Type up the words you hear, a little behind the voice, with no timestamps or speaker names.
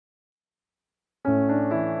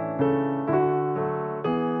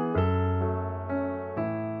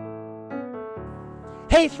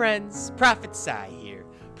Hey friends, Prophet Sai here.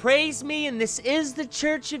 Praise me, and this is the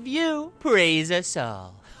church of you. Praise us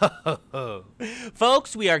all.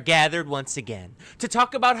 Folks, we are gathered once again to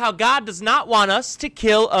talk about how God does not want us to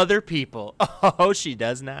kill other people. Oh, she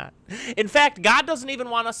does not. In fact, God doesn't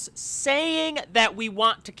even want us saying that we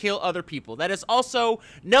want to kill other people. That is also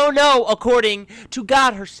no, according to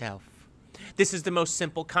God herself. This is the most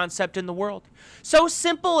simple concept in the world. So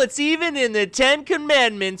simple, it's even in the 10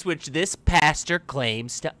 Commandments, which this pastor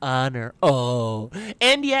claims to honor. Oh,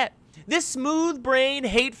 and yet, this smooth-brained,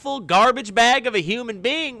 hateful garbage bag of a human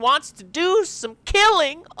being wants to do some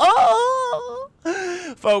killing. Oh!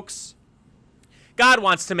 Folks, God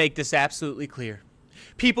wants to make this absolutely clear.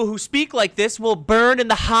 People who speak like this will burn in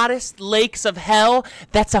the hottest lakes of hell.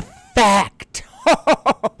 That's a fact.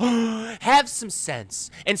 Have some sense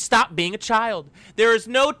and stop being a child. There is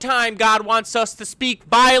no time God wants us to speak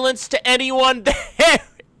violence to anyone. There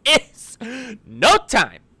is no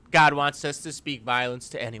time God wants us to speak violence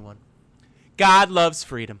to anyone. God loves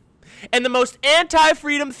freedom. And the most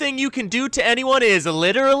anti-freedom thing you can do to anyone is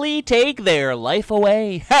literally take their life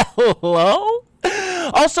away. Hello?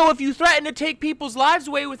 Also, if you threaten to take people's lives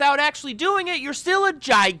away without actually doing it, you're still a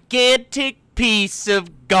gigantic piece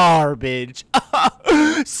of garbage.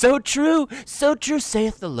 So true,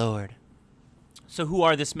 saith the Lord. So who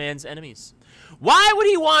are this man's enemies? Why would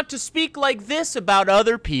he want to speak like this about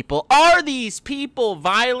other people? Are these people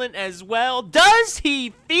violent as well? Does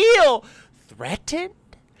he feel threatened?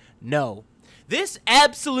 No. This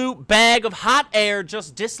absolute bag of hot air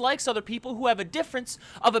just dislikes other people who have a difference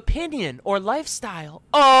of opinion or lifestyle.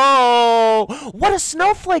 Oh, what a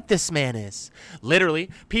snowflake this man is. Literally,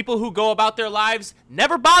 people who go about their lives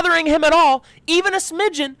never bothering him at all, even a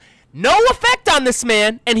smidgen, no effect on this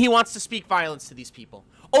man, and he wants to speak violence to these people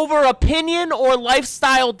over opinion or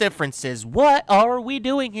lifestyle differences. What are we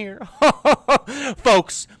doing here?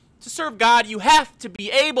 Folks, to serve God, you have to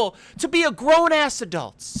be able to be a grown-ass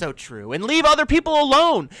adult, so true, and leave other people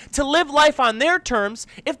alone to live life on their terms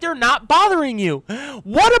if they're not bothering you.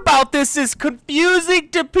 What about this is confusing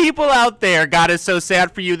to people out there? God is so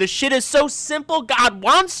sad for you. This shit is so simple. God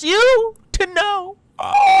wants you to know.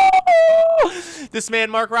 Oh! This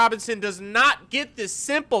man, Mark Robinson, does not get this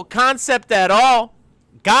simple concept at all.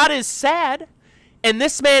 God is sad. And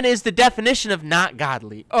this man is the definition of not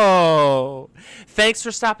godly. Oh, thanks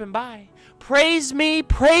for stopping by. Praise me,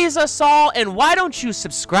 praise us all, and why don't you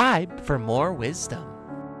subscribe for more wisdom?